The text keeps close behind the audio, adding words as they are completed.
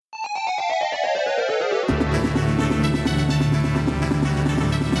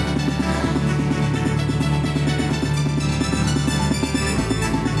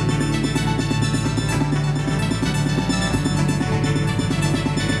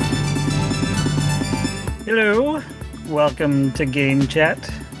Hello, welcome to Game Chat,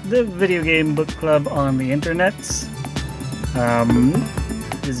 the video game book club on the internets.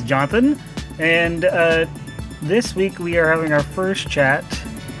 This is Jonathan, and this week we are having our first chat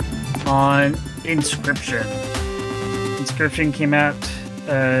on Inscryption. Inscryption came out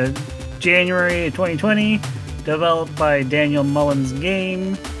January 2020, developed by Daniel Mullins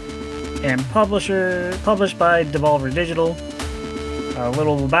Game, and published by Devolver Digital. A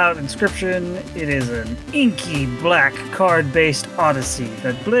little about Inscryption. It is an inky black card-based odyssey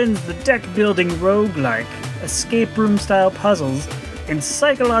that blends the deck-building roguelike, escape room-style puzzles, and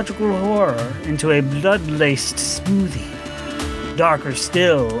psychological horror into a blood-laced smoothie. Darker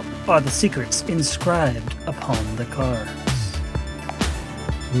still are the secrets inscribed upon the cards.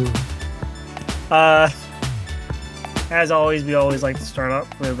 As always, we always like to start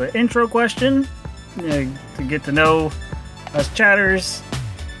off with an intro question to get to know us chatters.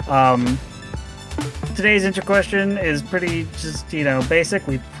 Today's intro question is pretty just, basic.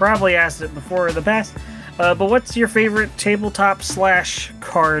 We probably asked it before in the past. But what's your favorite tabletop /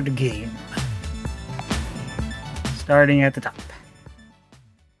 card game? Starting at the top.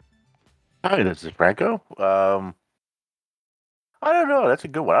 Hi, this is Franco. I don't know. That's a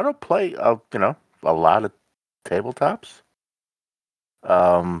good one. I don't play, a lot of tabletops.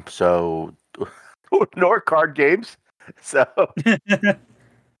 So nor card games. So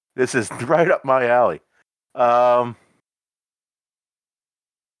this is right up my alley.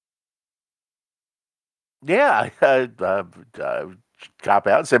 Yeah, cop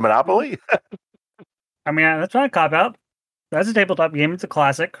out, say Monopoly. I mean, that's not a cop out. That's a tabletop game. It's a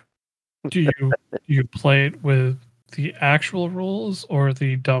classic. Do you play it with the actual rules or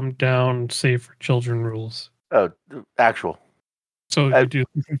the dumbed down, safe for children rules? Oh, actual. So you do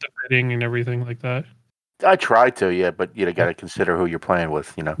the bidding and everything like that? I try to, yeah, but you got to consider who you're playing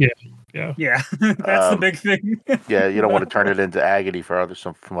with, Yeah. Yeah, that's the big thing. Yeah, you don't want to turn it into agony for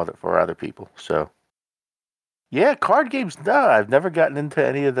other people. So, yeah, card games. No, I've never gotten into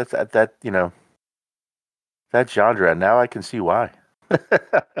any of that that genre, and now I can see why.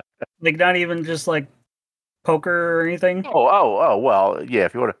 Like, not even just like poker or anything. Oh, well, yeah.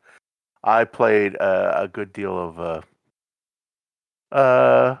 If you want to, I played a good deal of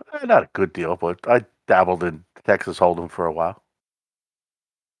not a good deal, but I dabbled in Texas Hold'em for a while.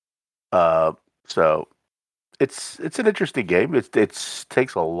 So it's an interesting game. It takes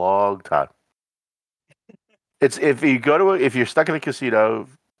a long time. It's if you're stuck in a casino,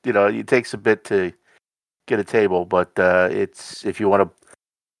 it takes a bit to get a table, but it's if you want to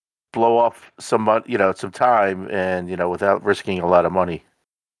blow off some time and without risking a lot of money,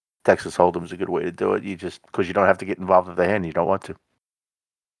 Texas Hold'em is a good way to do it. You just because you don't have to get involved with the hand, you don't want to.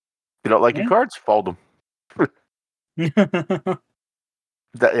 You don't like your cards? Fold them. And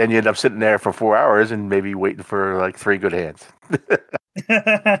you end up sitting there for 4 hours and maybe waiting for like 3 good hands.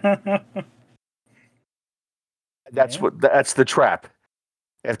 That's the trap.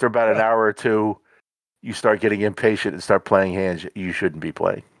 After about an hour or two, you start getting impatient and start playing hands you shouldn't be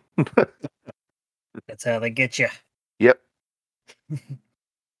playing. That's how they get you. Yep.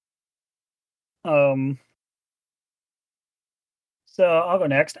 So I'll go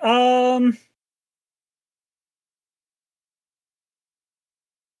next. I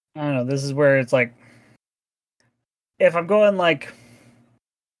don't know. This is where it's like, if I'm going like,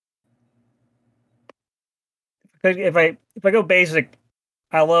 if I go basic,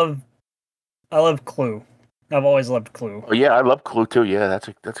 I love Clue. I've always loved Clue. Oh yeah, I love Clue too. Yeah, that's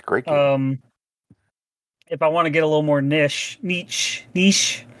a great game. If I want to get a little more niche,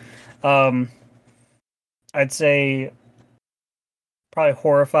 I'd say probably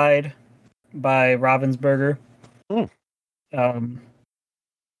Horrified by Ravensburger. I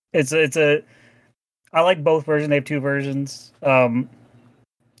like both versions. They have 2 versions.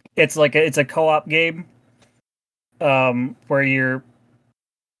 It's a co-op game where you're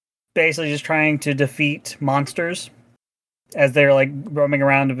basically just trying to defeat monsters as they're like roaming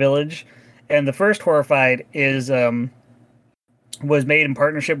around the village. And the first Horrified was made in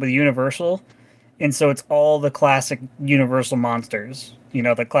partnership with Universal, and so it's all the classic Universal monsters.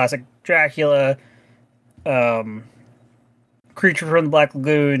 The classic Dracula, Creature from the Black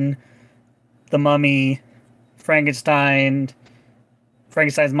Lagoon, The Mummy, Frankenstein's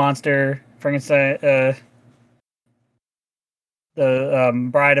monster, the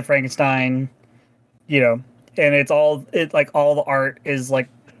Bride of Frankenstein, and all the art is like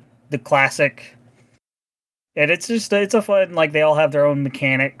the classic, and it's a fun, like they all have their own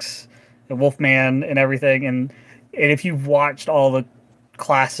mechanics, the Wolfman and everything, and if you've watched all the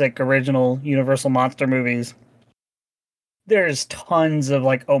classic original Universal monster movies, there's tons of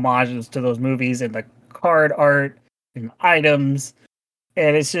like homages to those movies, and the card art and items,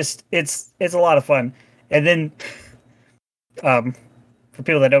 and it's just it's a lot of fun. And then, for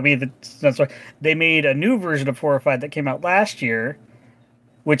people that don't be that's why they made a new version of Horrified that came out last year,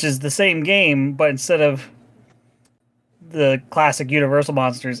 which is the same game, but instead of the classic Universal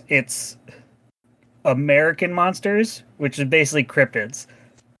monsters, it's American monsters, which is basically cryptids.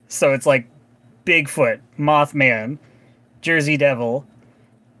 So it's like Bigfoot, Mothman, Jersey Devil,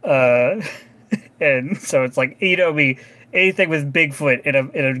 and so it's like me anything with Bigfoot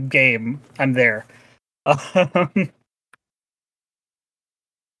in a game, I'm there.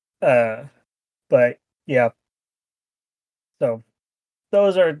 But yeah, so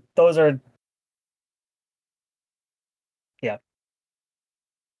those are yeah.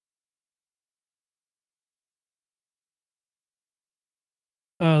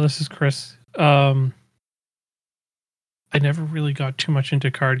 This is Chris. I never really got too much into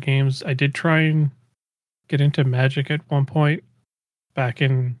card games. I did try and get into Magic at one point back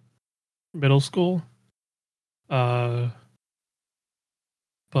in middle school. But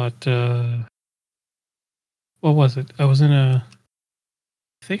what was it? I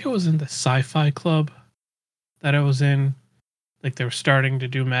think I was in the sci-fi club that I was in. Like they were starting to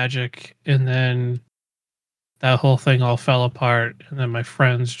do Magic, and then that whole thing all fell apart, and then my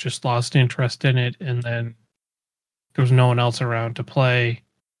friends just lost interest in it, and then there was no one else around to play,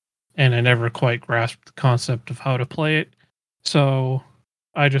 and I never quite grasped the concept of how to play it. So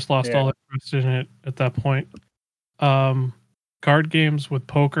I just lost all interest in it at that point. Card games with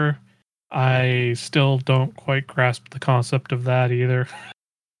poker, I still don't quite grasp the concept of that either.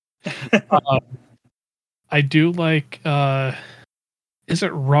 I do like, is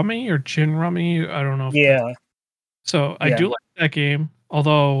it Rummy or Gin Rummy? I don't know. So I do like that game,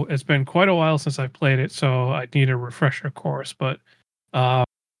 although it's been quite a while since I played it, so I need a refresher course. But I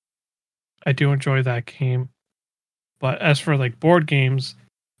do enjoy that game. But as for like board games,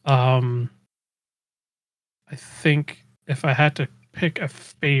 I think if I had to pick a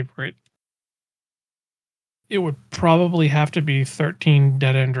favorite, it would probably have to be 13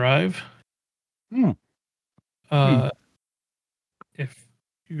 Dead End Drive. If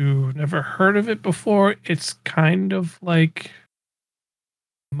you've never heard of it before, it's kind of like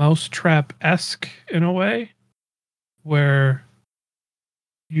Mousetrap-esque in a way, where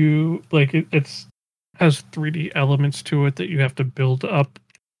you like it's has 3D elements to it that you have to build up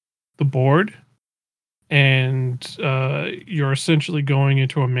the board, and you're essentially going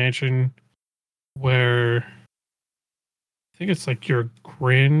into a mansion where I think it's like your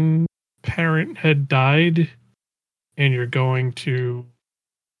grandparent had died, and you're going to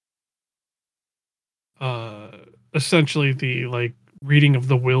essentially the like reading of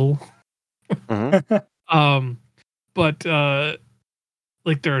the will. Mm-hmm. But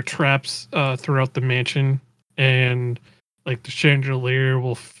like there are traps throughout the mansion, and like the chandelier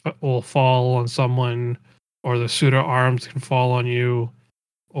will fall on someone, or the suit of arms can fall on you,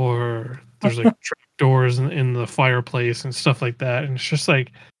 or there's like trap doors in the fireplace and stuff like that. And it's just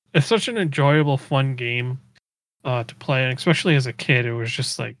like it's such an enjoyable, fun game to play, and especially as a kid, it was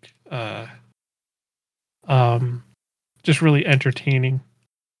just like just really entertaining.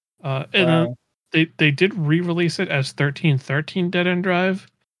 And they did re-release it as 1313 Dead End Drive,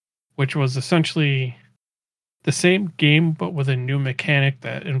 which was essentially the same game but with a new mechanic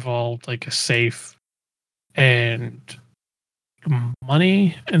that involved like a safe and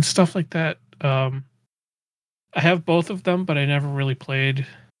money and stuff like that. I have both of them, but I never really played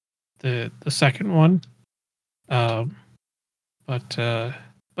the second one. But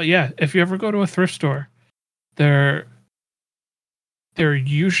yeah, if you ever go to a thrift store, they're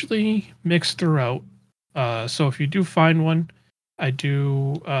usually mixed throughout. So if you do find one, I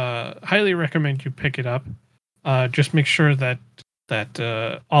do highly recommend you pick it up. Just make sure that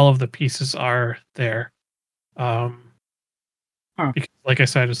all of the pieces are there. Because, like I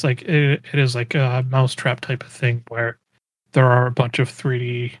said, it's like it is like a mousetrap type of thing where there are a bunch of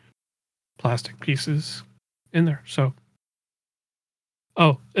 3D plastic pieces in there. So,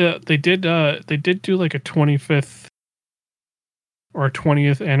 they did do like a 25th or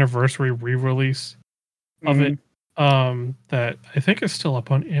 20th anniversary re-release of it. That I think is still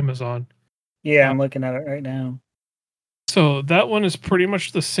up on Amazon. Yeah, I'm looking at it right now. So that one is pretty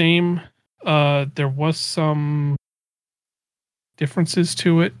much the same. There was some differences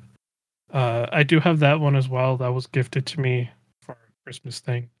to it. I do have that one as well. That was gifted to me for a Christmas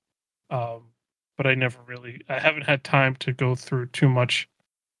thing. But I haven't had time to go through too much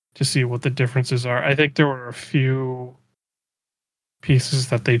to see what the differences are. I think there were a few pieces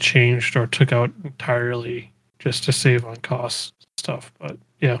that they changed or took out entirely just to save on costs and stuff. But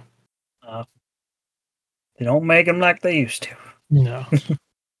yeah. They don't make them like they used to. No.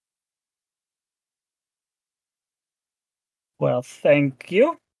 Well, thank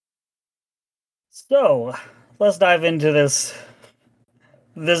you. So, let's dive into this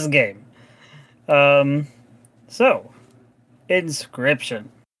game. So, Inscryption.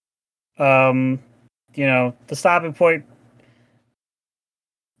 The stopping point.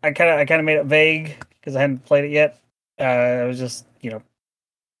 I kind of made it vague because I hadn't played it yet. I was just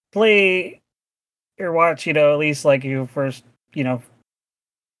play or watch at least like your first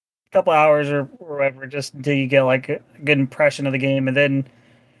couple hours or whatever, just until you get like a good impression of the game, uh,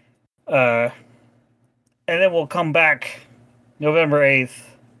 and then we'll come back November 8th,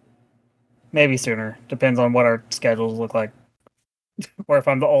 maybe sooner. Depends on what our schedules look like, or if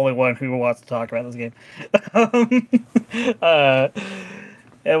I'm the only one who wants to talk about this game. uh,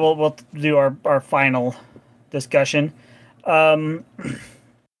 and we'll do our final discussion.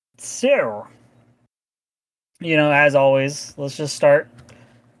 So, as always, let's just start.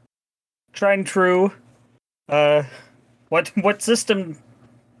 Tried and true. What system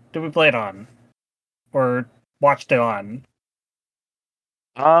do we play it on, or watched it on?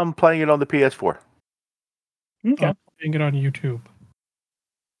 I'm playing it on the PS4. Okay, I'm playing it on YouTube.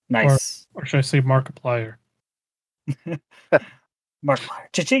 nice. Or should I say Markiplier?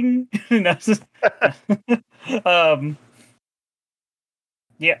 Markiplier, cha-ching.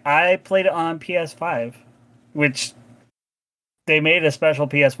 Yeah, I played it on PS5, which they made a special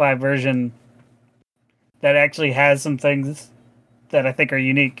PS5 version that actually has some things that I think are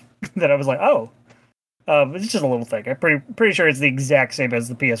unique. That I was like, oh, it's just a little thing. I'm pretty sure it's the exact same as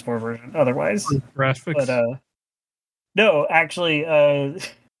the PS4 version. Otherwise, Graphics. but no, actually,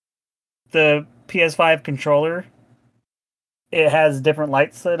 the PS5 controller, it has different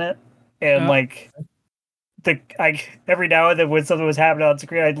lights in it, and every now and then when something was happening on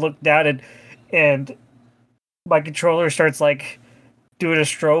screen, I'd look down and my controller starts like doing a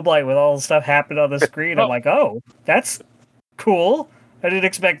strobe light with all the stuff happening on the screen. I'm like, oh, that's cool. I didn't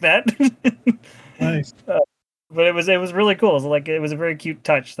expect that. Nice. But it was really cool. It was a very cute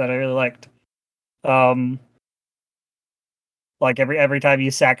touch that I really liked. Like every time you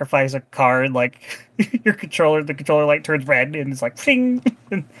sacrifice a card, like the controller light turns red and it's like ping,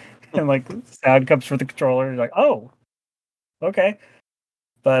 and like sound comes from the controller. You're like, oh, okay.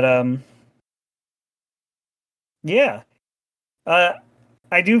 But yeah.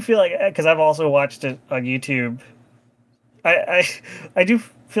 I do feel like, because I've also watched it on YouTube. I do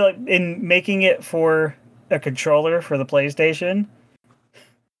feel like in making it for a controller for the PlayStation,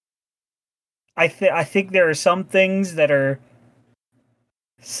 I think there are some things that are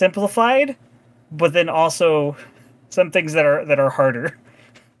simplified, but then also some things that are harder.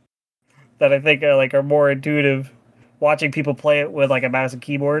 That I think are more intuitive. Watching people play it with like a mouse and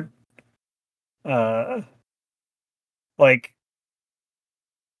keyboard, uh, like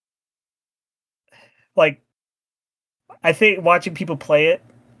I think watching people play it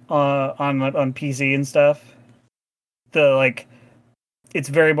on PC and stuff, it's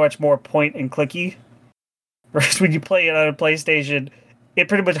very much more point and clicky. Whereas when you play it on a PlayStation, it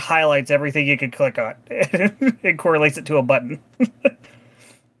pretty much highlights everything you can click on. It correlates it to a button.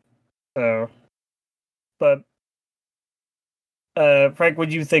 So, but Frank, what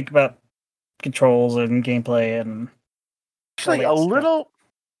do you think about controls and gameplay and Actually, a little,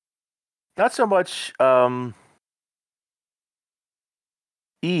 not so much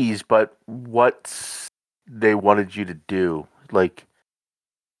ease, but what they wanted you to do. Like,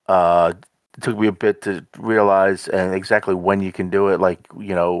 it took me a bit to realize and exactly when you can do it. Like,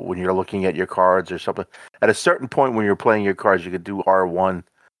 when you're looking at your cards or something. At a certain point when you're playing your cards, you could do R1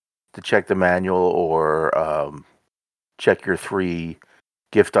 to check the manual or check your 3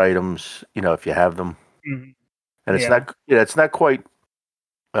 gift items, if you have them. Mm-hmm. And it's not quite,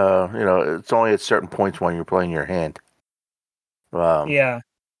 it's only at certain points when you're playing your hand. Yeah.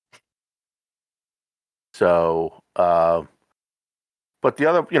 So, but the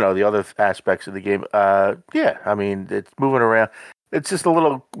other aspects of the game, yeah, I mean, it's moving around. It's just a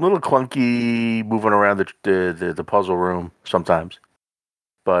little clunky moving around the puzzle room sometimes.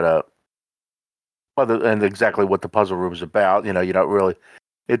 But and exactly what the puzzle room is about, you don't really.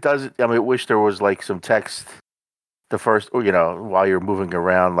 It doesn't. I mean, I wish there was like some text. The first, or while you're moving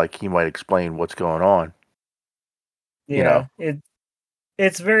around, like he might explain what's going on. Yeah,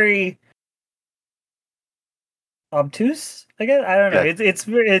 it's very obtuse, I guess. I don't know. Yeah.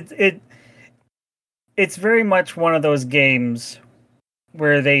 It's very much one of those games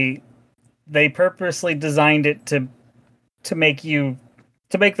where they purposely designed it to make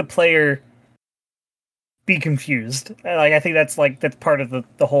the player be confused. Like I think that's part of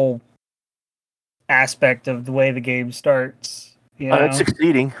the whole aspect of the way the game starts. You know? It's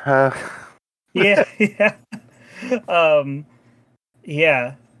succeeding. Yeah, yeah.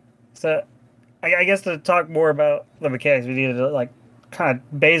 Yeah. So I guess to talk more about the mechanics, we need to like kind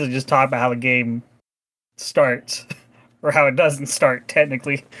of basically just talk about how the game starts, or how it doesn't start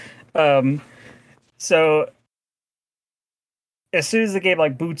technically. So as soon as the game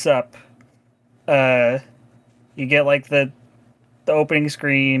like boots up, you get like the opening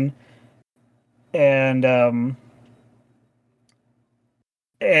screen, and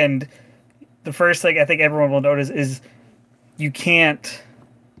the first thing I think everyone will notice is you can't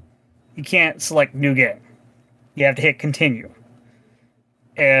select new game. You have to hit continue.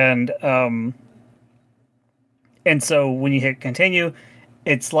 And so when you hit continue,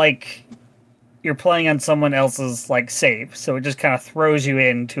 it's like you're playing on someone else's like save, so it just kind of throws you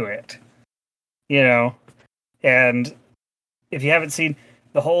into it, you know. And if you haven't seen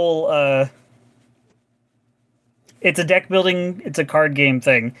the whole, it's a deck building, it's a card game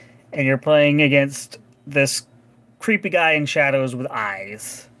thing, and you're playing against this creepy guy in shadows with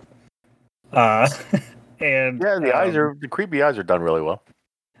eyes. And yeah, the creepy eyes are done really well.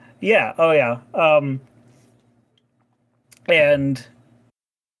 Yeah. Oh, yeah. And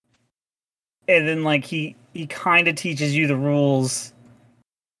then like he kind of teaches you the rules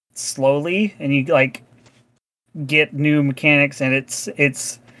slowly, and you like get new mechanics, and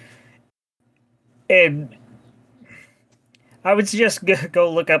and I would suggest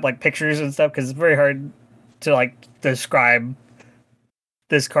go look up like pictures and stuff, because it's very hard to like describe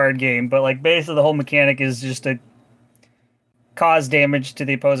this card game. But like basically the whole mechanic is just to cause damage to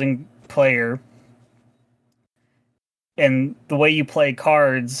the opposing player. And the way you play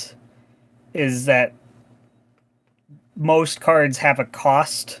cards is that most cards have a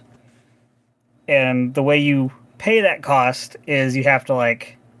cost, and the way you pay that cost is you have to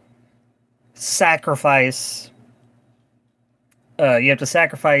like sacrifice. You have to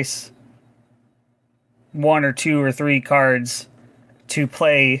sacrifice 1 or 2 or 3 cards to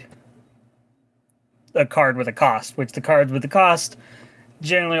play a card with a cost, which the cards with the cost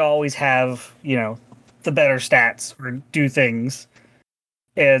generally always have, you know, the better stats or do things.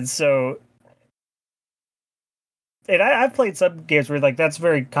 And so, and I've played some games where like that's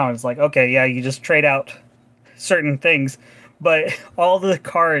very common. It's like, okay, yeah, you just trade out certain things, but all the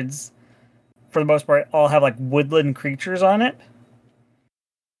cards, for the most part, all have like woodland creatures on it.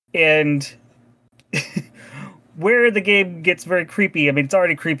 And where the game gets very creepy, I mean, it's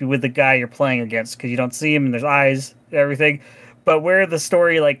already creepy with the guy you're playing against because you don't see him and there's eyes and everything. But where the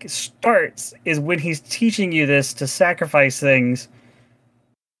story like starts is when he's teaching you this to sacrifice things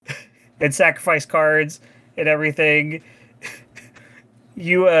and sacrifice cards and everything.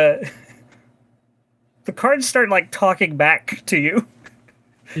 You the cards start like talking back to you.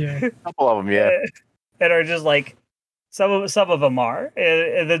 Yeah, a couple of them, yeah, and are just like some of them are,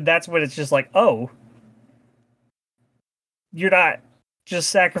 and then that's when it's just like, oh, you're not just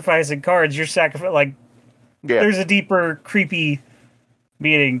sacrificing cards. You're sacrificing like. yeah. There's a deeper, creepy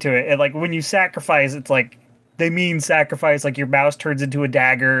meaning to it. And like when you sacrifice, it's like they mean sacrifice, like your mouse turns into a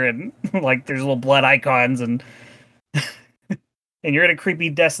dagger, and like there's little blood icons, and and you're in a creepy,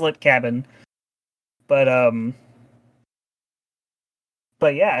 desolate cabin. But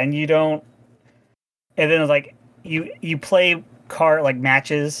yeah, and you don't. And then it's like you play card like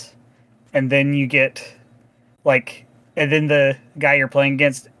matches, and then you get like, and then the guy you're playing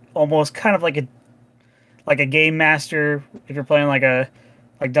against almost kind of like a game master, if you're playing like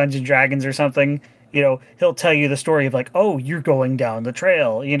Dungeons and Dragons or something, you know, he'll tell you the story of like, oh, you're going down the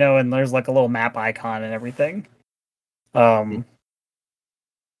trail, you know, and there's like a little map icon and everything. And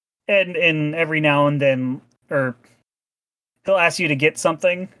every now and then, or he'll ask you to get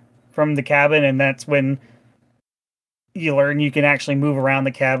something from the cabin, and that's when you learn you can actually move around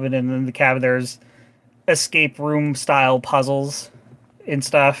the cabin, and in the cabin there's escape room style puzzles and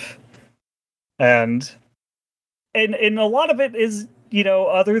stuff. And a lot of it is, you know,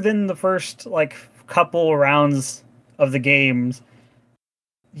 other than the first like couple rounds of the games,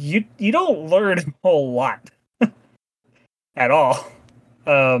 you don't learn a whole lot at all.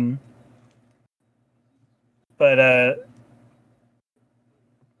 But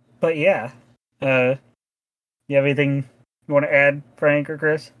yeah. You have anything you want to add, Frank or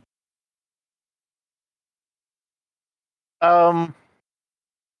Chris? I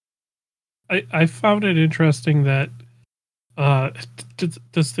found it interesting that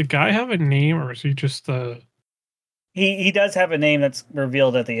does the guy have a name, or is he just the? He does have a name that's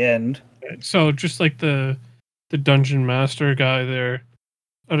revealed at the end. So just like the dungeon master guy there,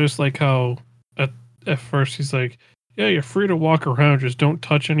 I just like how at first he's like, yeah, you're free to walk around, just don't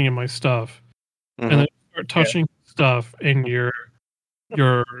touch any of my stuff. and then you start touching stuff, and you're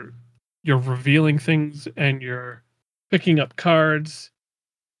revealing things, and you're picking up cards.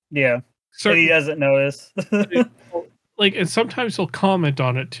 Yeah. And he doesn't notice. Like, and sometimes he'll comment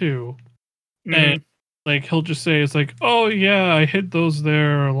on it too. And like he'll just say, it's like, oh yeah, I hid those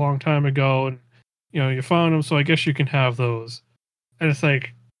there a long time ago, and you found them, so I guess you can have those. And it's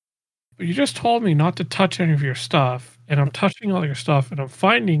like, but you just told me not to touch any of your stuff, and I'm touching all your stuff, and I'm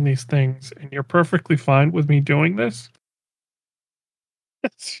finding these things, and you're perfectly fine with me doing this.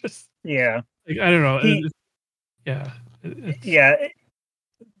 It's just, yeah. like, I don't know.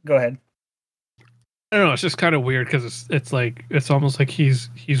 Go ahead. I don't know. It's just kind of weird because it's like it's almost like he's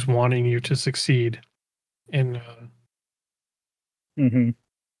wanting you to succeed in in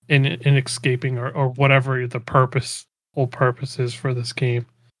escaping or whatever the whole purpose is for this game.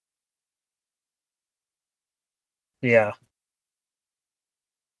 Yeah.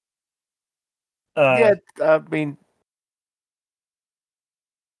 Yeah, I mean,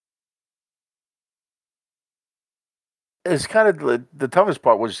 it's kind of the toughest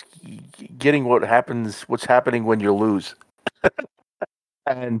part was getting what's happening when you lose,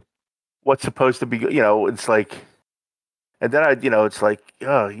 and what's supposed to be. It's like, and then it's like,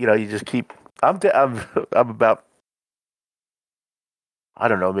 you just keep. I'm about, I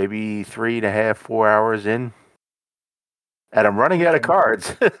don't know, maybe 3.5, 4 hours in, and I'm running out of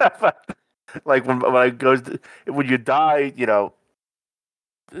cards. Like when you die,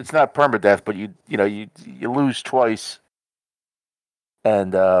 it's not permadeath, but you lose twice,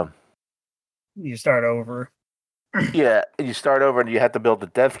 and you start over. Yeah, and you start over, and you have to build the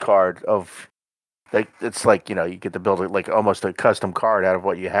death card of, like, it's like you get to build it like almost a custom card out of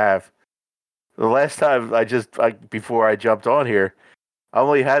what you have. The last time before I jumped on here, I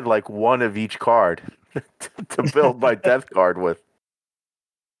only had like one of each card to build my death card with.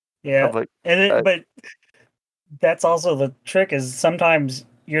 Yeah, I'm like, but that's also the trick, is sometimes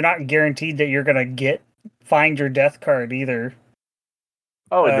you're not guaranteed that you're gonna find your death card either.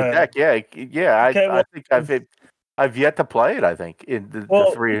 Oh, in the deck, yeah. I think I've yet to play it. I think in the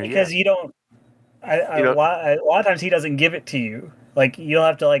three, because you don't. A lot of times he doesn't give it to you. Like, you'll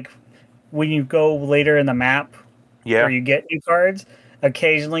have to, like, when you go later in the map, where you get new cards.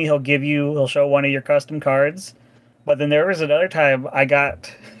 Occasionally he'll show one of your custom cards, but then there was another time I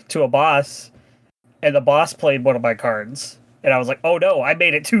got to a boss, and the boss played one of my cards, and I was like, "Oh no, I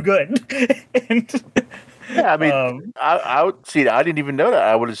made it too good." Yeah, I mean, I would see. I didn't even know that.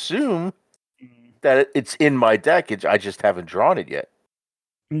 I would assume that it's in my deck. I just haven't drawn it yet.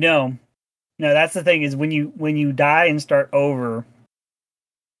 No, that's the thing, is when you die and start over,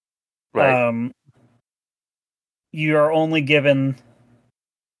 right? You are only given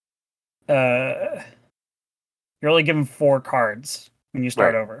you're only given 4 cards when you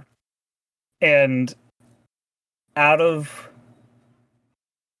start over, and out of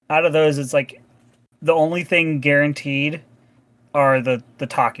those, it's like the only thing guaranteed are the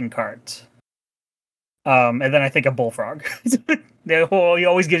talking cards. And then I think a bullfrog. He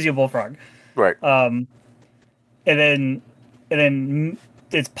always gives you a bullfrog. Right. And then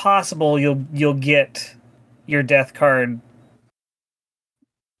it's possible you'll get your death card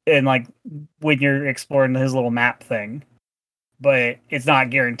in, like, when you're exploring his little map thing, but it's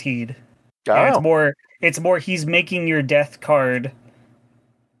not guaranteed. Oh. Yeah, it's more he's making your death card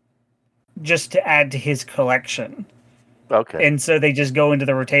just to add to his collection. Okay. And so they just go into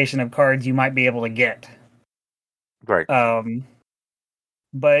the rotation of cards you might be able to get. Right.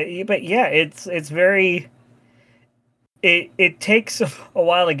 But yeah, it's very. It takes a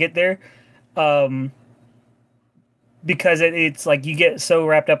while to get there, because it's like you get so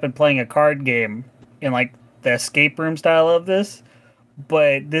wrapped up in playing a card game in, like, the escape room style of this,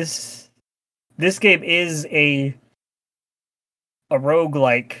 but this game is a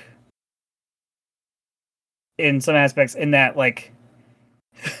roguelike in some aspects, in that, like,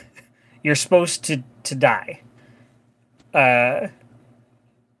 you're supposed to die. Okay.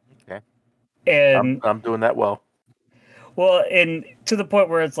 And I'm doing that well. Well, and to the point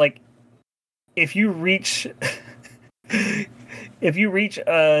where it's like, if you reach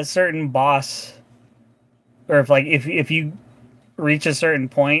a certain boss, or if you reach a certain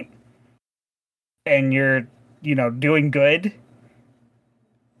point and you're doing good,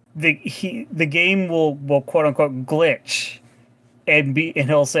 the game will quote unquote glitch, and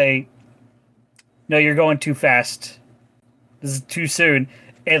he'll say, "No, you're going too fast. This is too soon,"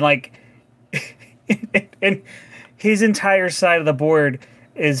 and, like, and his entire side of the board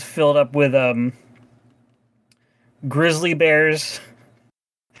is filled up with grizzly bears,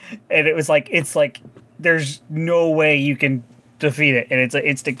 and it's like there's no way you can defeat it, and it's an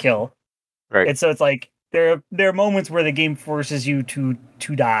instant kill. Right. And so it's like there are moments where the game forces you to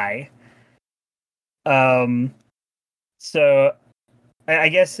die. So I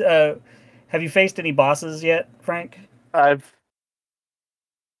guess have you faced any bosses yet, Frank? I've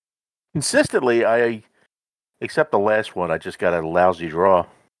consistently, except the last one, I just got a lousy draw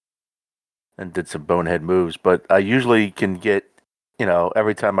and did some bonehead moves. But I usually can get,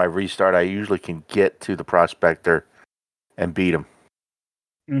 every time I restart, I usually can get to the prospector and beat him.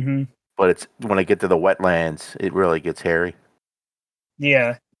 Mm-hmm. But it's when I get to the wetlands, it really gets hairy.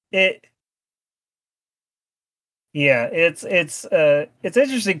 Yeah. It's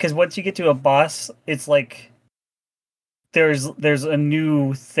interesting because once you get to a boss, it's like there's a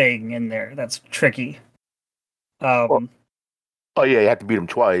new thing in there that's tricky. Well, oh yeah, you have to beat him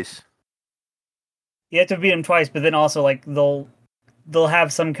twice. You have to beat them twice, but then also like they'll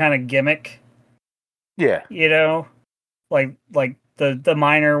have some kind of gimmick. Yeah. Like the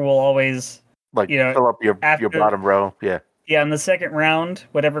miner will always fill up your bottom row. Yeah. Yeah, in the second round,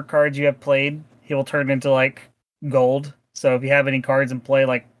 whatever cards you have played, he will turn into like gold. So if you have any cards in play,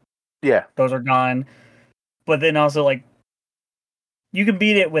 like those are gone. But then also like you can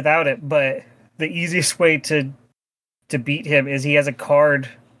beat it without it, but the easiest way to beat him is he has a card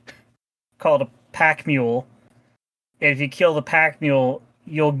called a pack mule. And if you kill the pack mule,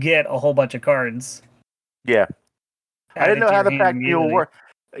 you'll get a whole bunch of cards. Yeah. I didn't know how the pack mule worked.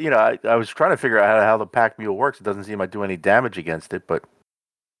 I was trying to figure out how the pack mule works. It doesn't seem I do any damage against it, but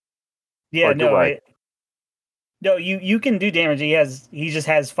yeah, no, you can do damage. He just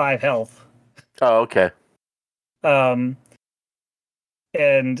has 5 health. Oh, okay. And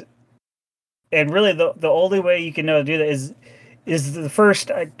really the only way you can know to do that is the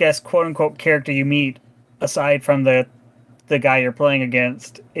first, I guess, quote unquote character you meet aside from the guy you're playing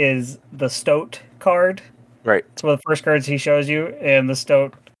against is the Stoat card. Right. It's one of the first cards he shows you, and the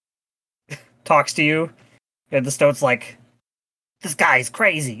Stoat talks to you, and the Stoat's like, "This guy's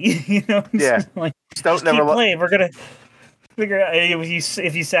crazy," Yeah. Like, Stoat never keep playing. We're gonna figure out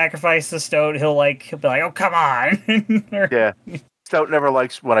if you sacrifice the Stoat, he'll be like, "Oh, come on." Yeah. Stoat never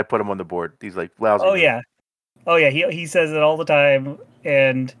likes when I put him on the board. He's like lousy. Oh yeah. He says it all the time,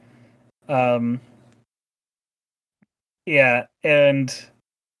 and yeah, and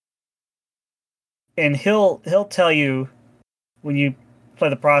he'll tell you when you play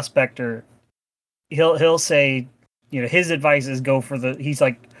the prospector, he'll say, his advice is go for he's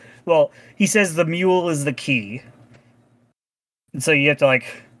like, well, he says the mule is the key, and so you have to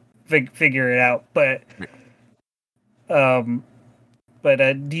like figure it out. But do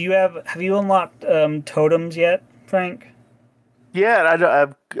you have you unlocked totems yet, Frank?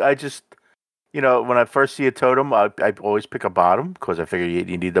 Yeah, I just when I first see a totem, I always pick a bottom because I figure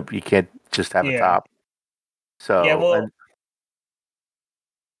you need you can't just have a top. So yeah, well,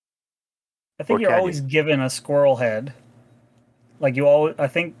 I think you're always given a squirrel head. Like I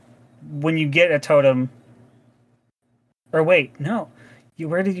think when you get a totem, or wait, no,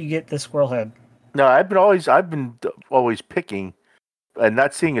 where did you get the squirrel head? No, I've been always picking, and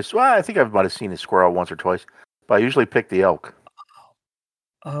not seeing a. Well, I think I might have seen a squirrel once or twice, but I usually pick the elk.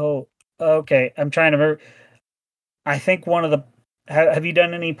 Oh, okay. I'm trying to remember. I think one of the. Have you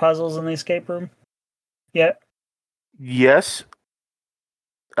done any puzzles in the escape room yet? Yes.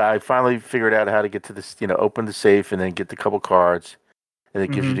 I finally figured out how to get to this, open the safe and then get the couple cards, and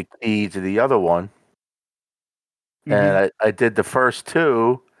it gives you the key to the other one. Mm-hmm. And I did the first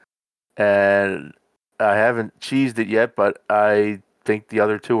 2, and I haven't cheesed it yet, but I think the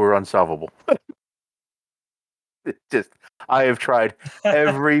other 2 are unsolvable. I have tried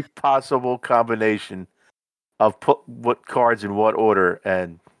every possible combination of put what cards in what order,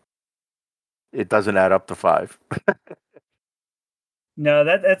 and it doesn't add up to 5. No,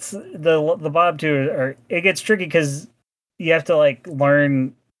 that's the Bob too. Or it gets tricky because you have to like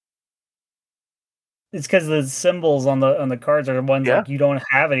learn. It's because the symbols on the cards are the ones like you don't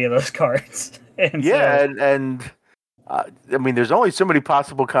have any of those cards. And I mean, there's only so many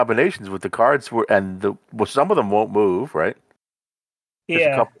possible combinations with the cards, some of them won't move, right?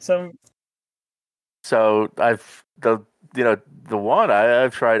 Yeah. So the one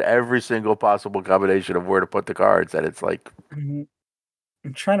I've tried every single possible combination of where to put the cards, and it's like.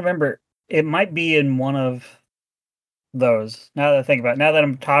 I'm trying to remember. It might be in one of those. Now that I think about it, now that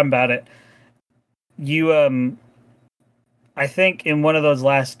I'm talking about it, I think in one of those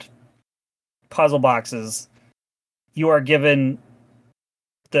last puzzle boxes, you are given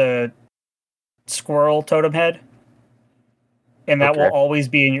the squirrel totem head, and that will always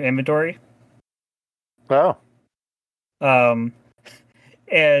be in your inventory. Oh.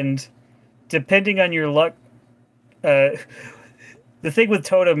 And depending on your luck, the thing with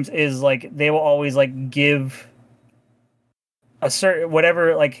totems is like they will always like give a certain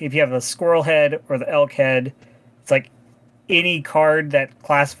whatever, like if you have the squirrel head or the elk head, it's like any card that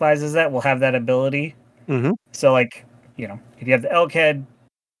classifies as that will have that ability. Mm-hmm. So like, if you have the elk head,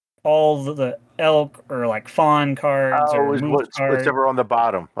 all the elk or like fawn cards Oh, or is moose what's cards. ever on the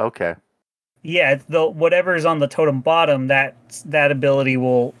bottom. Okay. Yeah, it's the whatever's on the totem bottom, that ability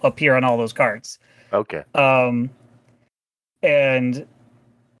will appear on all those cards. Okay. And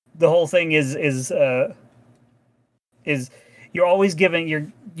the whole thing is you're always given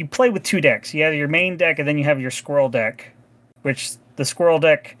you play with two decks. You have your main deck and then you have your squirrel deck, which the squirrel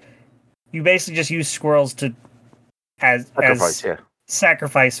deck you basically just use squirrels to as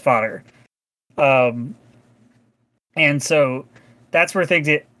sacrifice fodder. And so that's where things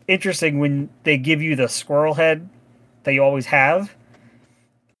get interesting when they give you the squirrel head that you always have.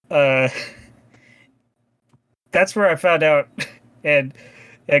 That's where I found out, and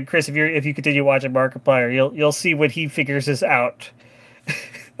Chris, if you continue watching Markiplier, you'll see when he figures this out.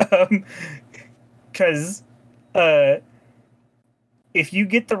 Because if you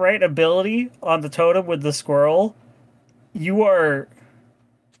get the right ability on the totem with the squirrel, you are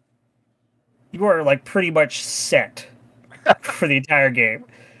like pretty much set for the entire game.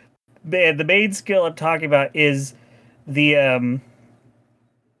 The main skill I'm talking about is the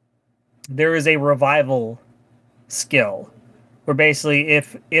there is a revival skill where basically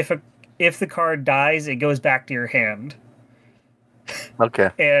if the card dies, it goes back to your hand.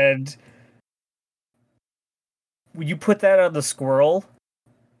 Okay. And when you put that on the squirrel,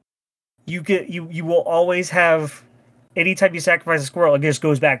 you will always have, anytime you sacrifice a squirrel, it just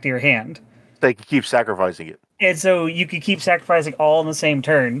goes back to your hand. They can keep sacrificing it. And so you can keep sacrificing all in the same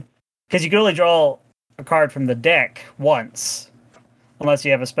turn. Because you can only draw a card from the deck once. Unless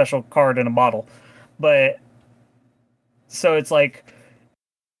you have a special card in a bottle. But so it's like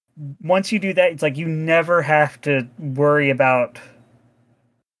once you do that, it's like you never have to worry about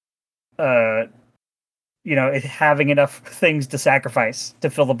having enough things to sacrifice to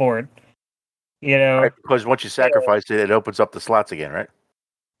fill the board. Right, because once you sacrifice it opens up the slots again, right?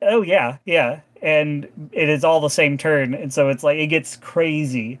 Oh yeah, yeah. And it is all the same turn, and so it's like it gets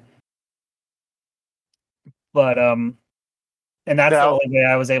crazy. But and that's the only way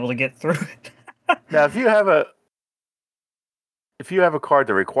I was able to get through it. Now, if you have a card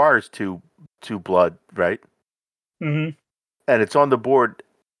that requires two blood, right? Mm-hmm. And it's on the board,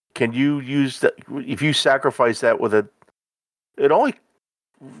 can you use that? If you sacrifice that with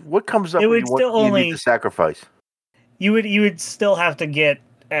what comes up? It when would still you only need to sacrifice. You would still have to get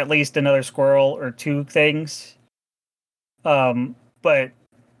at least another squirrel or two things. But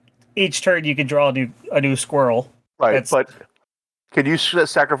each turn you can draw a new squirrel. Right, but can you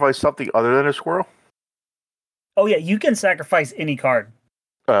sacrifice something other than a squirrel? Oh yeah, you can sacrifice any card.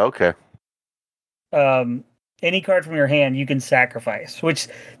 Oh, okay. Any card from your hand you can sacrifice, which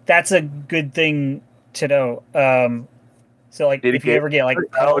that's a good thing to know. So like if you ever get like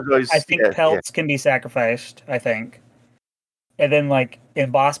I think pelts can be sacrificed, I think. And then like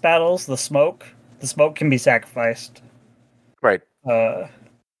in boss battles, the smoke can be sacrificed. Right. And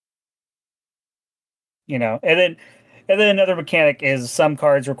then another mechanic is some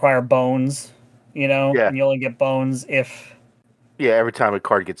cards require bones, and you only get bones if every time a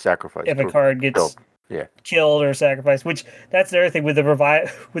card gets sacrificed. If a card gets killed or sacrificed, which that's the other thing with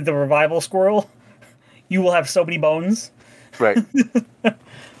the revival squirrel, you will have so many bones. Right.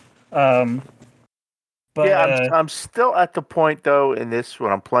 But I'm still at the point though in this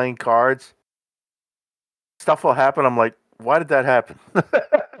when I'm playing cards, stuff will happen. I'm like, why did that happen?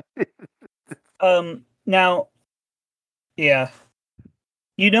 Now, yeah,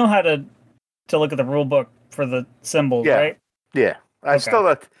 you know how to look at the rule book for the symbols, right? Yeah, I still,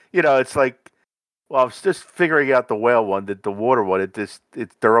 it's like, well, I was just figuring out the whale one, the water one.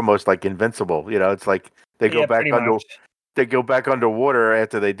 They're almost like invincible. It's like they go back underwater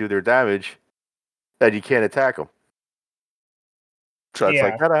after they do their damage, and you can't attack them. So it's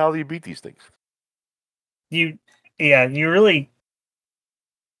like, how the hell do you beat these things? You really.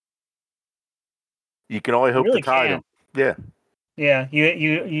 You can only hope to tie them. Yeah. Yeah,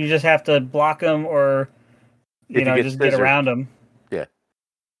 you just have to block them or just get around them. Yeah.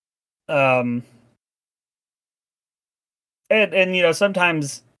 And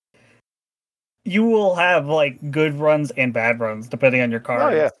sometimes you will have like good runs and bad runs depending on your cards. Oh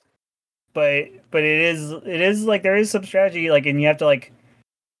yeah. But it is like there is some strategy, like, and you have to like,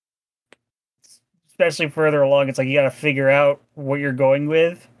 especially further along, it's like you got to figure out what you're going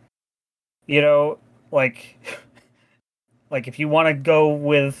with. Like if you want to go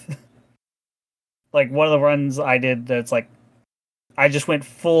with like one of the runs I did that's like I just went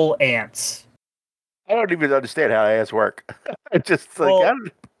full ants. I don't even understand how ants work. It's just like Well,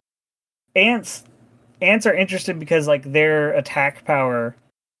 ants are interesting because like their attack power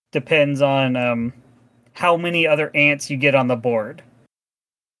depends on how many other ants you get on the board.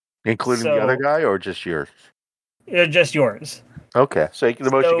 including the other So guy or just yours? just yours. Okay, so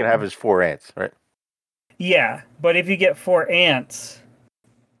the most you So can have is 4 ants, right? yeah, but if you get 4 ants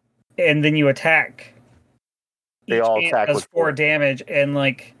and then you attack, They each all ant attack does with 4 4. damage,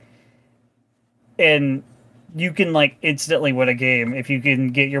 and you can like instantly win a game if you can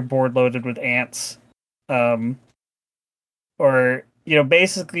get your board loaded with ants. Or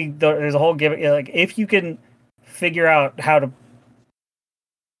basically there's a whole gimmick. Like if you can figure out how to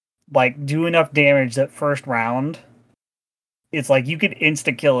like do enough damage that first round, it's like you can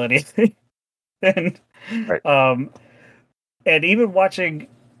insta kill anything. and Right. and even watching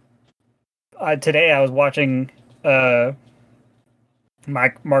today, I was watching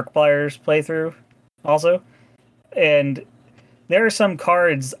Markiplier's playthrough also, and there are some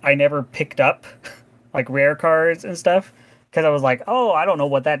cards I never picked up, like rare cards and stuff, because I was like, oh, I don't know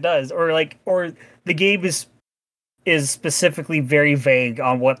what that does, or the game is specifically very vague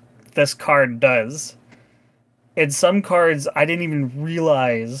on what this card does. And some cards I didn't even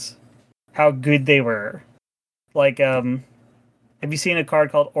realize how good they were. Like, have you seen a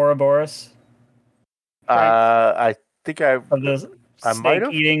card called Ouroboros? Frank? I think Of the I might snake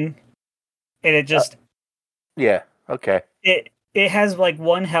have. eating, and it Uh, just yeah. Okay. it has like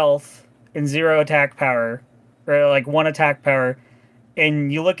 1 health and 0 attack power, or like 1 attack power,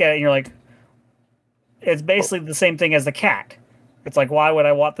 and you look at it and you're like, it's basically the same thing as the cat. It's like, why would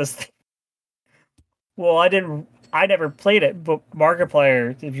I want this thing? Well, I never played it, but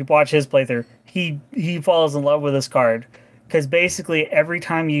Markiplier, if you watch his playthrough, he falls in love with this card because basically every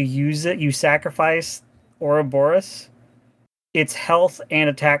time you use it, you sacrifice Ouroboros, its health and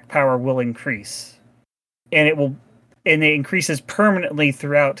attack power will increase, and it increases permanently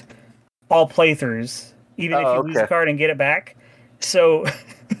throughout all playthroughs, even if Oh, you lose a okay. card and get it back. So,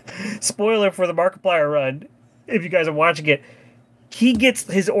 spoiler for the Markiplier run, if you guys are watching it, he gets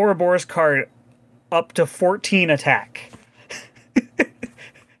his Ouroboros card up to 14 attack.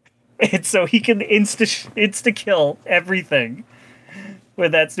 And so he can insta kill everything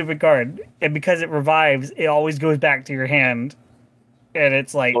with that stupid card. And because it revives, it always goes back to your hand. And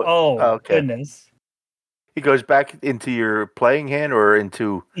it's like, oh, Okay. goodness. It goes back into your playing hand or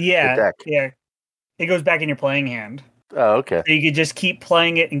into the Yeah, deck? yeah. It goes back in your playing hand. Oh, okay. So you could just keep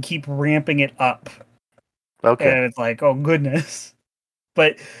playing it and keep ramping it up. Okay. And it's like, oh, goodness.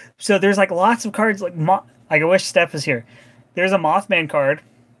 But so there's like lots of cards like I wish Steph is here. There's a Mothman card.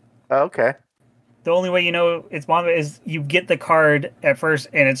 Oh, okay. The only way you know it's Mothman is you get the card at first,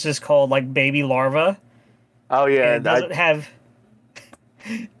 and it's just called like Baby Larva, Oh, yeah. and it And I doesn't have.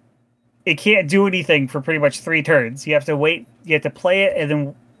 It can't do anything for pretty much 3 turns. You have to wait. You have to play it and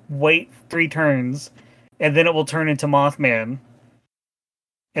then wait 3 turns, and then it will turn into Mothman,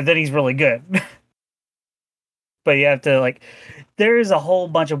 and then he's really good. But you have to like. There is a whole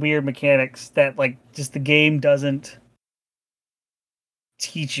bunch of weird mechanics that like just the game doesn't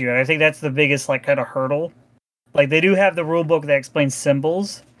teach you, and I think that's the biggest like kind of hurdle. Like they do have the rule book that explains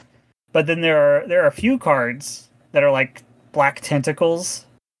symbols, but then there are a few cards that are like black tentacles,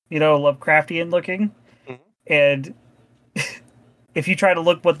 Lovecraftian looking. Mhm. And if you try to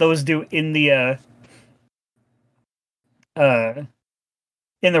look what those do in the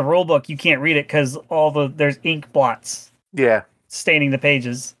rule book, you can't read it because there's ink blots Yeah. staining the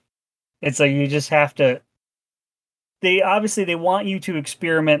pages. And so you just have to. They want you to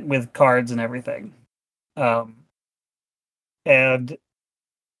experiment with cards and everything, and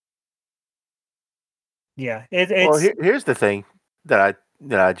yeah, Well, it's. here's the thing that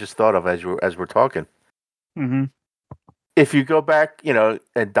I just thought of as we're talking. Mm-hmm. If you go back,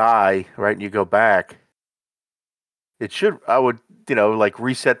 and die, right, and you go back, I would, like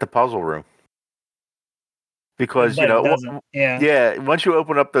reset the puzzle room. Because, But it doesn't. Yeah. yeah, once you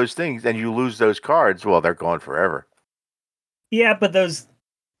open up those things and you lose those cards, well, they're gone forever. Yeah, but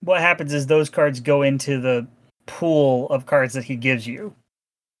what happens is those cards go into the pool of cards that he gives you.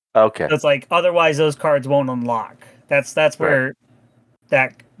 Okay. So it's like otherwise those cards won't unlock. That's where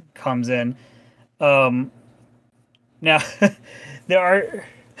that comes in. Now there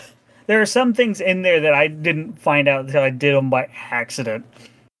are some things in there that I didn't find out until I did them by accident.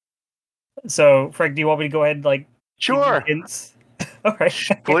 So, Frank, do you want me to go ahead and give Sure. you hints? All right,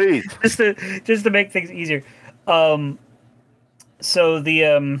 Please. just to make things easier. So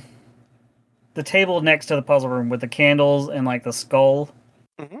the table next to the puzzle room with the candles and like the skull.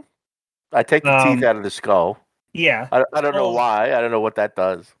 Mm-hmm. I take the teeth out of the skull. Yeah. I don't know Well, why. I don't know what that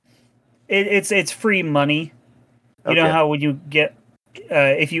does. it's free money. You know Okay. how when you get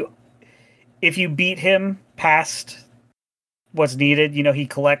if you beat him past what's needed, he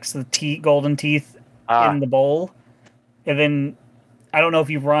collects the golden teeth Ah, in the bowl, and then I don't know if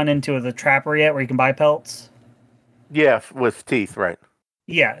you've run into the trapper yet, where you can buy pelts. yeah, with teeth, right?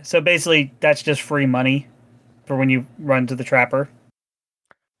 Yeah, so basically that's just free money for when you run to the trapper.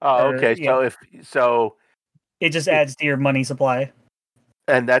 Oh, Or okay. yeah, it just it, adds to your money supply.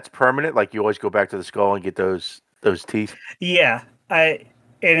 and that's permanent. Like you always go back to the skull and get those teeth. Yeah, and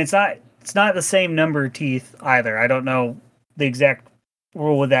it's not the same number of teeth either. I don't know the exact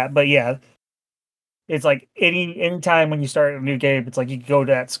rule with that, but yeah, it's like any time when you start a new game, it's like you can go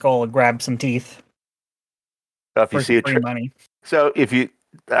to that skull and grab some teeth If you for see some a free money. so if you,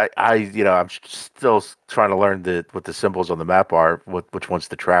 I'm still trying to learn what the symbols on the map are. Which one's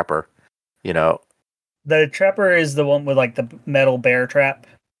the trapper? You know. The trapper is the one with like the metal bear trap.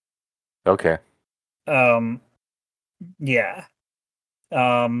 Okay. Um, yeah.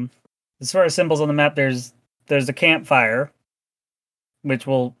 Um, as far as symbols on the map, there's a campfire, which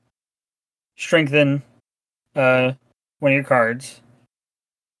will strengthen one of your cards.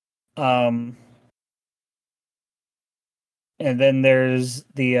 Um, and then there's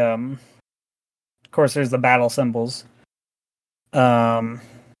of course, there's the battle symbols. Um,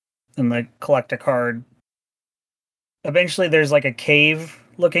 and the collect a card. Eventually, there's like a cave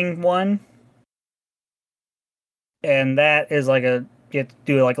looking one, and that is like you have to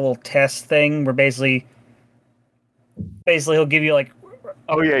do like a little test thing where basically he'll give you like,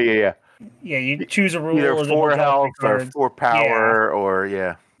 Oh yeah. yeah, you choose a Either rule and then he'll 4 draw three health or cards. 4 Yeah, power or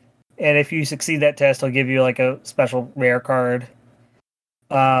yeah. and if you succeed that test, he'll give you like a special rare card.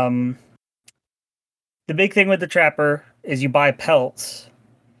 Um, the big thing with the trapper is you buy pelts,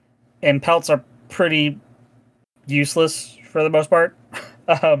 and pelts are pretty useless for the most part.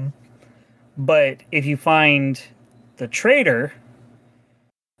 um, but if you find the trader,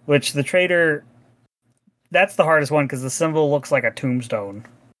 which the trader, that's the hardest one because the symbol looks like a tombstone.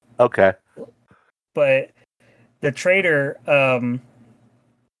 Okay. But the trader,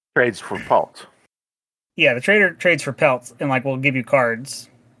 Trades for pulse. yeah, the trader trades for pelts and like will give you cards,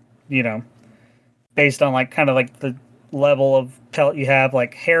 you know, based on like kind of like the level of pelt you have.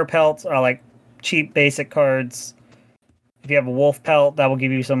 Like hair pelts are like cheap basic cards. If you have a wolf pelt, that will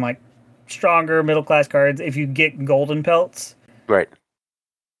give you some like stronger middle class cards. If you get golden pelts, Right.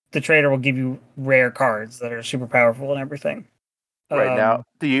 the trader will give you rare cards that are super powerful and everything. Right now,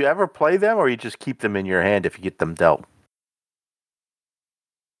 do you ever play them or you just keep them in your hand if you get them dealt?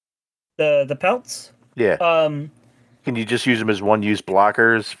 The pelts, Yeah. um, Can you just use them as one use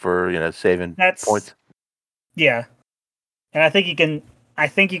blockers for, saving that's points? yeah, and I think you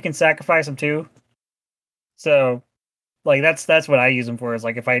can sacrifice them too. So like that's what I use them for, is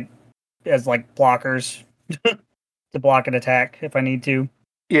like if I as like blockers to block an attack if I need to.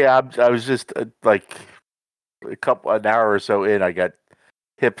 Yeah, I was just like an hour or so in, I got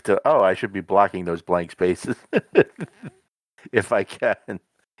hip to, oh, I should be blocking those blank spaces if I can.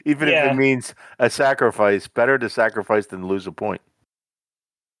 Even if it Yeah, means a sacrifice, better to sacrifice than lose a point.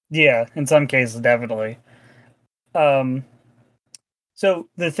 yeah, in some cases definitely. Um, so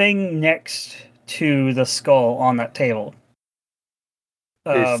the thing next to the skull on that table.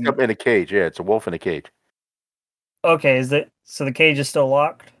 It's Um, in a cage. Yeah, it's a wolf in a cage. okay, is it so the cage is still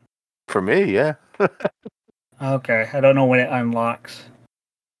locked? For me, yeah. Okay, I don't know when it unlocks,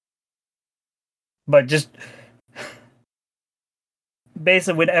 but just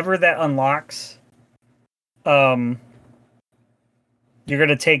basically whenever that unlocks, um, you're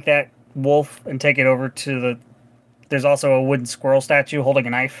gonna take that wolf and take it over to There's also a wooden squirrel statue holding a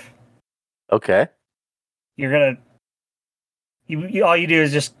knife. Okay. You're gonna all you do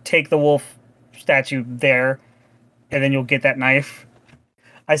is just take the wolf statue there, and then you'll get that knife.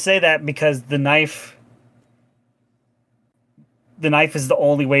 I say that because the knife is the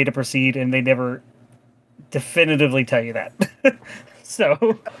only way to proceed, and they never definitively tell you that.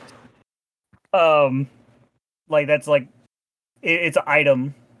 So, um, like that's like it's an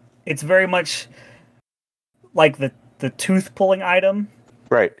item. It's very much like the tooth pulling item,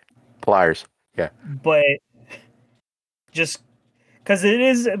 Right. Pliers. Yeah. but just because it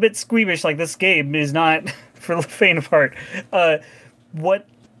is a bit squeamish. Like this game is not for the faint of heart. Uh, what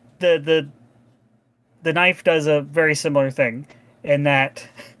the knife does a very similar thing in that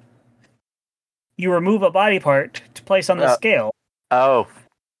you remove a body part to place on the Uh, scale, oh,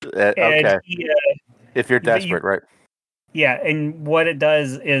 and okay. If you're you desperate, right? yeah, and what it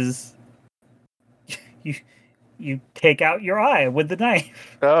does is you you take out your eye with the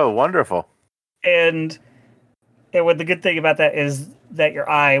knife, Oh, wonderful. and And what the good thing about that is that your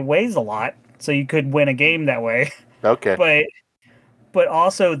eye weighs a lot, so you could win a game that way. Okay. But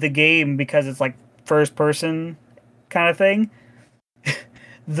also the game, because it's like first person kind of thing,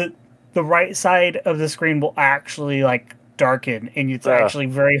 the right side of the screen will actually like darken, and it's actually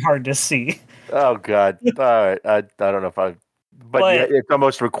very hard to see. Oh God! All right, I don't know if but yeah, it's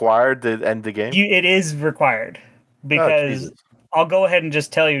almost required to end the game. It is required because I'll go ahead and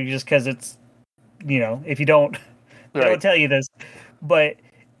just tell you, just because it's if you don't, they don't tell you this, but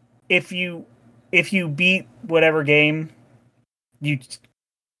if you beat whatever game you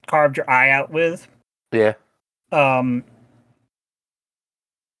carved your eye out with, yeah,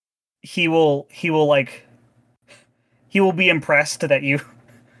 he will be impressed that you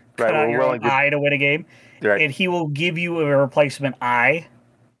cut out your own eye to win a game, and he will give you a replacement eye,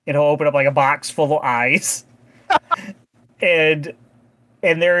 and he'll open up like a box full of eyes, and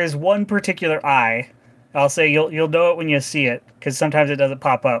there is one particular eye. I'll say you'll know it when you see it, because sometimes it doesn't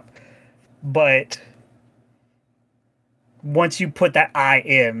pop up, but once you put that eye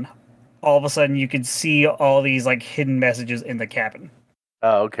in, all of a sudden you can see all these like hidden messages in the cabin.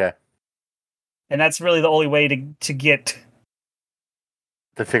 Oh, okay. And that's really the only way to get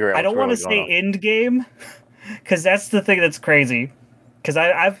to figure out. I don't want to say end game, because that's the thing that's crazy. Because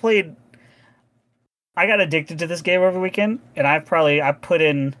I got addicted to this game over the weekend, and I'm probably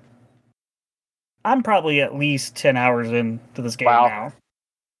at least 10 hours into this game now.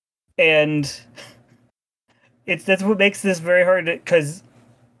 And that's what makes this very hard, because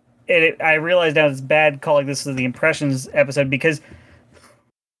I realize now it's bad calling this the Impressions episode, because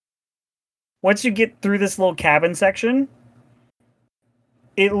once you get through this little cabin section,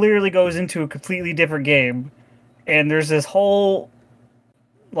 it literally goes into a completely different game, and there's this whole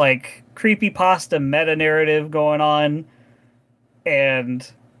like creepypasta meta narrative going on,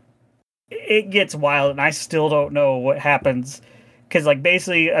 and it gets wild, and I still don't know what happens, because like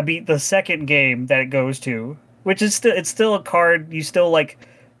basically I beat the second game that it goes to, which is still a card. You still like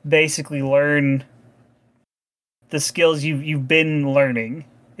basically learn the skills you've been learning.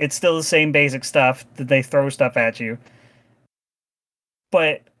 It's still the same basic stuff that they throw stuff at you.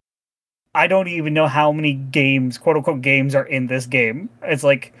 But I don't even know how many games, quote unquote games, are in this game. It's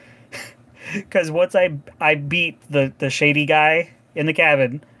like, because once I beat the shady guy in the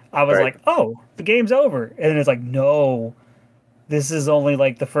cabin, I was like, oh, the game's over. And then it's like, no, this is only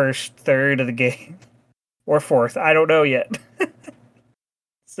like the first third of the game. Or fourth. I don't know yet.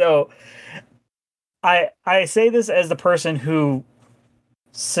 So I say this as the person who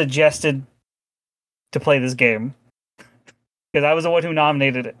suggested to play this game, because I was the one who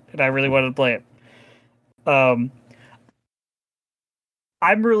nominated it, and I really wanted to play it. I'm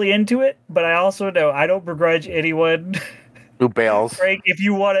really into it, but I also know I don't begrudge anyone who bails. Frank, if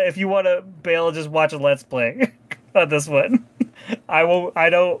you wanna bail, just watch a Let's Play on this one. I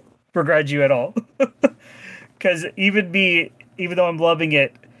don't begrudge you at all, because even though I'm loving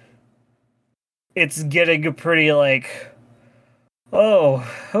it, it's getting a pretty like, oh,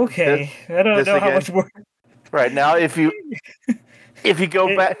 okay. I don't know how much more. Right now, if you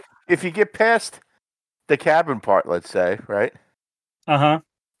go back, if you get past the cabin part, let's say, right? And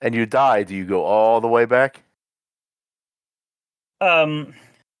you die, do you go all the way back? Because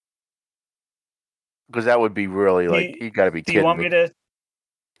that would be really like, you got to be kidding me. Do you want me to?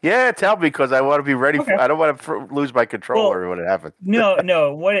 Yeah, tell me, because I want to be ready. Okay. I don't want to lose my controller when it happens.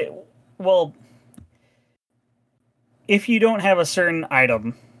 No. Well, if you don't have a certain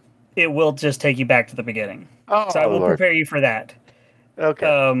item, it will just take you back to the beginning. Oh, so I will prepare you for that.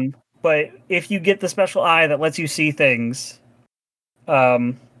 Okay. But if you get the special eye that lets you see things,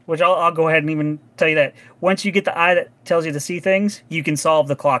 which I'll go ahead and even tell you that once you get the eye that tells you to see things, you can solve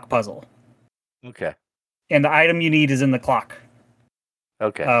the clock puzzle. Okay. And the item you need is in the clock.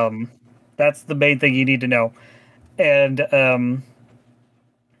 Okay. That's the main thing you need to know. And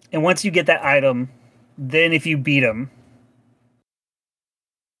once you get that item, then if you beat him,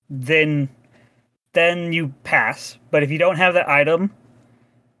 then you pass. But if you don't have that item,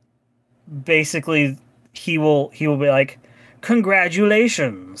 basically he will be like,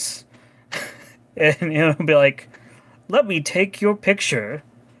 congratulations. And he'll be like, let me take your picture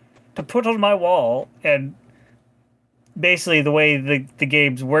to put on my wall. And basically the way the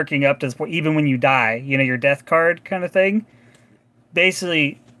game's working up to this point, even when you die, your death card kind of thing,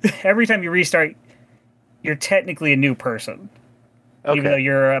 basically every time you restart, you're technically a new person. Okay. Even though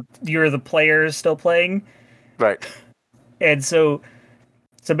you're the player still playing. Right. And so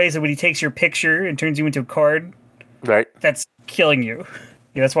basically when he takes your picture and turns you into a card, right, that's killing you.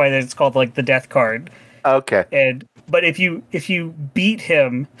 That's why it's called like the death card. Okay. But if you beat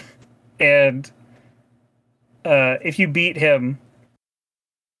him and if you beat him,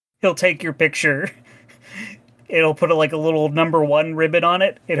 he'll take your picture. It'll put like a little #1 ribbon on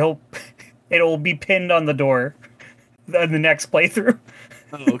it. It'll be pinned on the door in the next playthrough.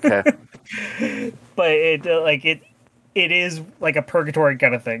 Oh, okay. But it is like a purgatory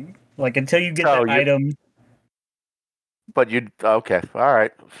kind of thing. Like until you get that item. But okay, all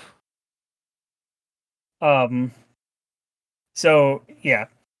right. So yeah,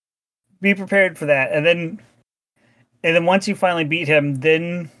 be prepared for that, and then once you finally beat him,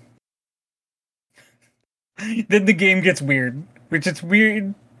 then the game gets weird. Which it's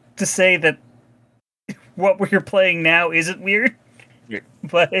weird to say that what we're playing now isn't weird,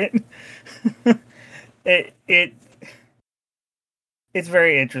 but it's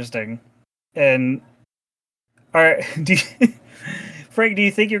very interesting. And all right, Frank, do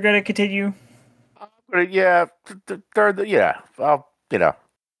you think you're going to continue? Yeah, yeah. Now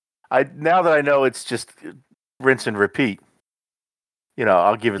that I know it's just rinse and repeat,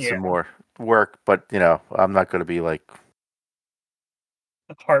 I'll give it some more work, but I'm not going to be like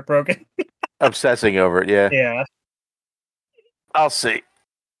heartbroken, obsessing over it. Yeah, yeah. I'll see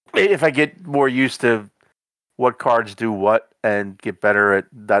if I get more used to what cards do what and get better at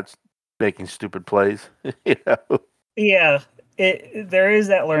that's making stupid plays. Yeah, there is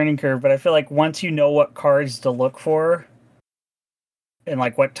that learning curve, but I feel like once you know what cards to look for and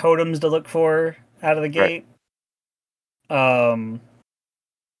like what totems to look for out of the gate, I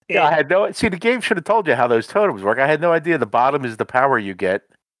had the game should have told you how those totems work. I had no idea the bottom is the power you get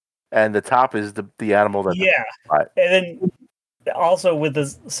and the top is the animal that and then also with the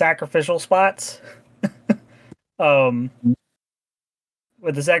sacrificial spots with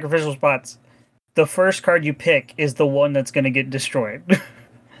the sacrificial spots, the first card you pick is the one that's going to get destroyed.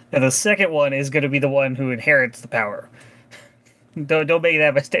 And the second one is going to be the one who inherits the power. Don't make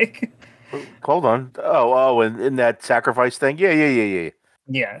that mistake. Hold on. Oh, and in that sacrifice thing? Yeah.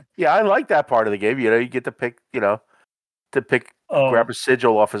 Yeah. Yeah, I like that part of the game. You get to pick, grab a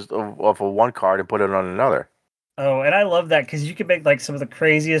sigil off of one card and put it on another. Oh, and I love that because you can make like some of the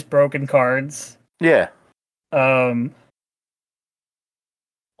craziest broken cards. Yeah. Yeah.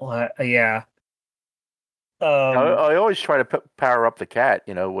 I always try to power up the cat.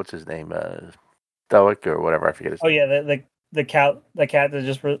 What's his name? Stoic or whatever. I forget his name. Oh yeah, the cat that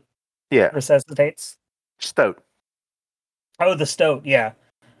just resuscitates. Stoat. Oh, the Stoat. Yeah,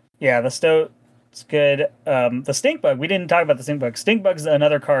 the Stoat's good. The Stink Bug. We didn't talk about the Stink Bug. Stink Bug's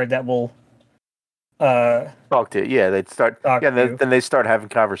another card that will talk to you. Yeah, they'd start. Then they start having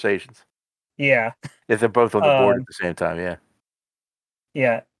conversations. Yeah. If they're both on the board at the same time. Yeah.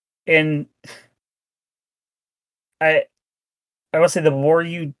 Yeah, and I will say the more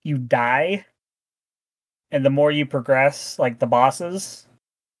you die, and the more you progress, like the bosses,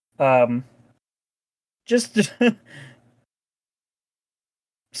 just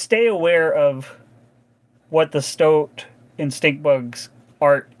stay aware of what the Stoat and Stinkbug's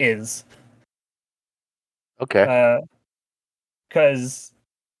art is. Okay. Because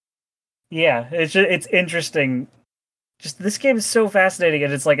it's interesting. Just this game is so fascinating,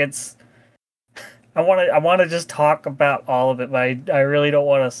 and I want to just talk about all of it, but I really don't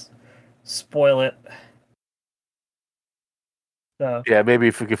want to spoil it. So. Yeah, maybe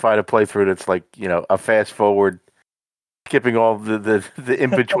if we could find a playthrough that's like a fast forward, skipping all the in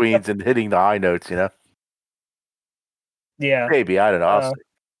betweens and hitting the high notes. Yeah. Maybe I don't know. I'll see.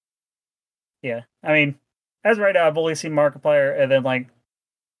 Yeah, I mean, as right now, I've only seen Markiplier and then like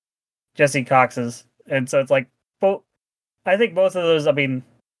Jesse Cox's, and so it's like both. I think both of those. I mean,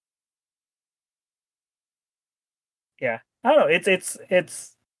 yeah, I don't know. It's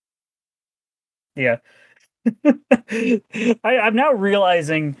yeah. I'm now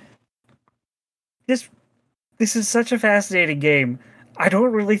realizing this is such a fascinating game. I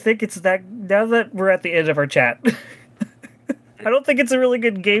don't really think it's that. Now that we're at the end of our chat, I don't think it's a really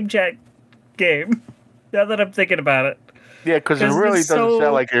good game chat game. Now that I'm thinking about it. Yeah, because it really doesn't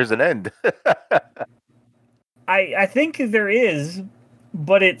sound like there's an end. I think there is,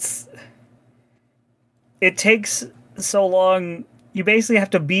 but it takes so long. You basically have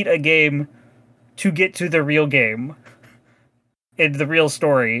to beat a game to get to the real game and the real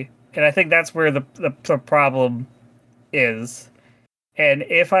story. And I think that's where the problem is. And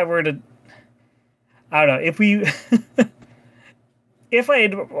if I were to, I don't know, if I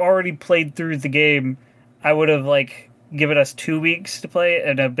had already played through the game, I would have like given us 2 weeks to play it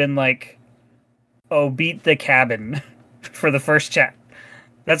and have been like, oh, beat the cabin for the first chat.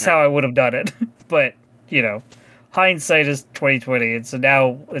 That's how I would have done it. But, hindsight is 2020. And so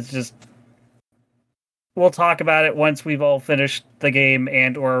now it's just, we'll talk about it once we've all finished the game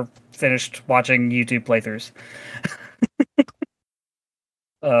and or finished watching YouTube playthroughs.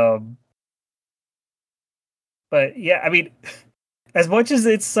 But yeah, I mean, as much as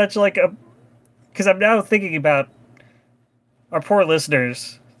it's such like a, because I'm now thinking about our poor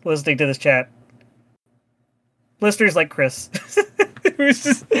listeners listening to this chat, listeners like Chris, who's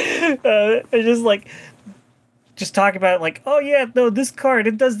just like, just talk about like, oh yeah, no, this card,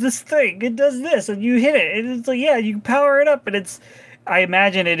 it does this thing, it does this, and you hit it, and it's like, yeah, you power it up, and it's, I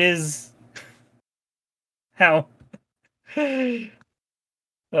imagine it is how, when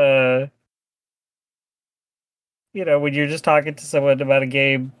you're just talking to someone about a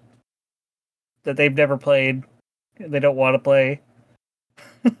game that they've never played, and they don't want to play.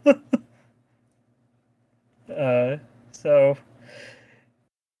 So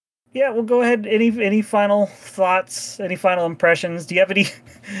yeah, we'll go ahead. Any final thoughts? Any final impressions? Do you have any? Do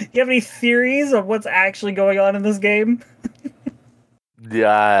you have any theories of what's actually going on in this game?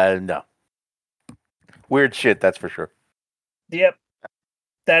 No. Weird shit, that's for sure. Yep,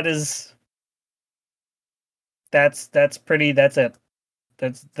 that's pretty. That's it.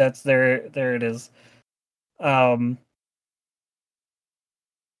 That's there. There it is.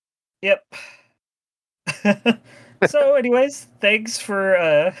 Yep. So, anyways, thanks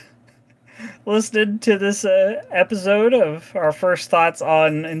for listening to this episode of our first thoughts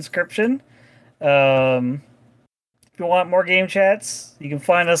on Inscryption. If you want more game chats, you can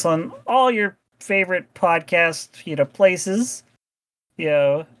find us on all your favorite podcast, places,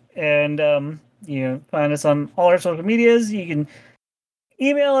 and find us on all our social medias. You can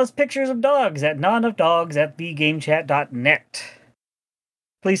email us pictures of dogs at nonofdogs@thegamechat.net.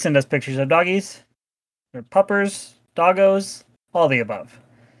 Please send us pictures of doggies, or puppers, doggos, all the above.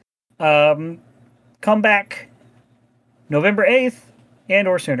 Come back November 8th and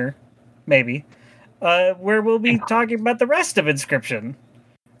or sooner, maybe, where we'll be talking about the rest of Inscryption.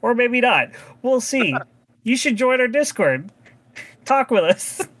 Or maybe not. We'll see. You should join our Discord. Talk with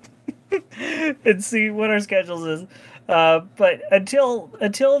us. And see what our schedules is. But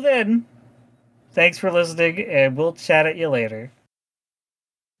until then, thanks for listening, and we'll chat at you later.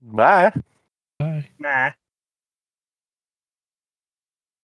 Bye. Bye. Nah.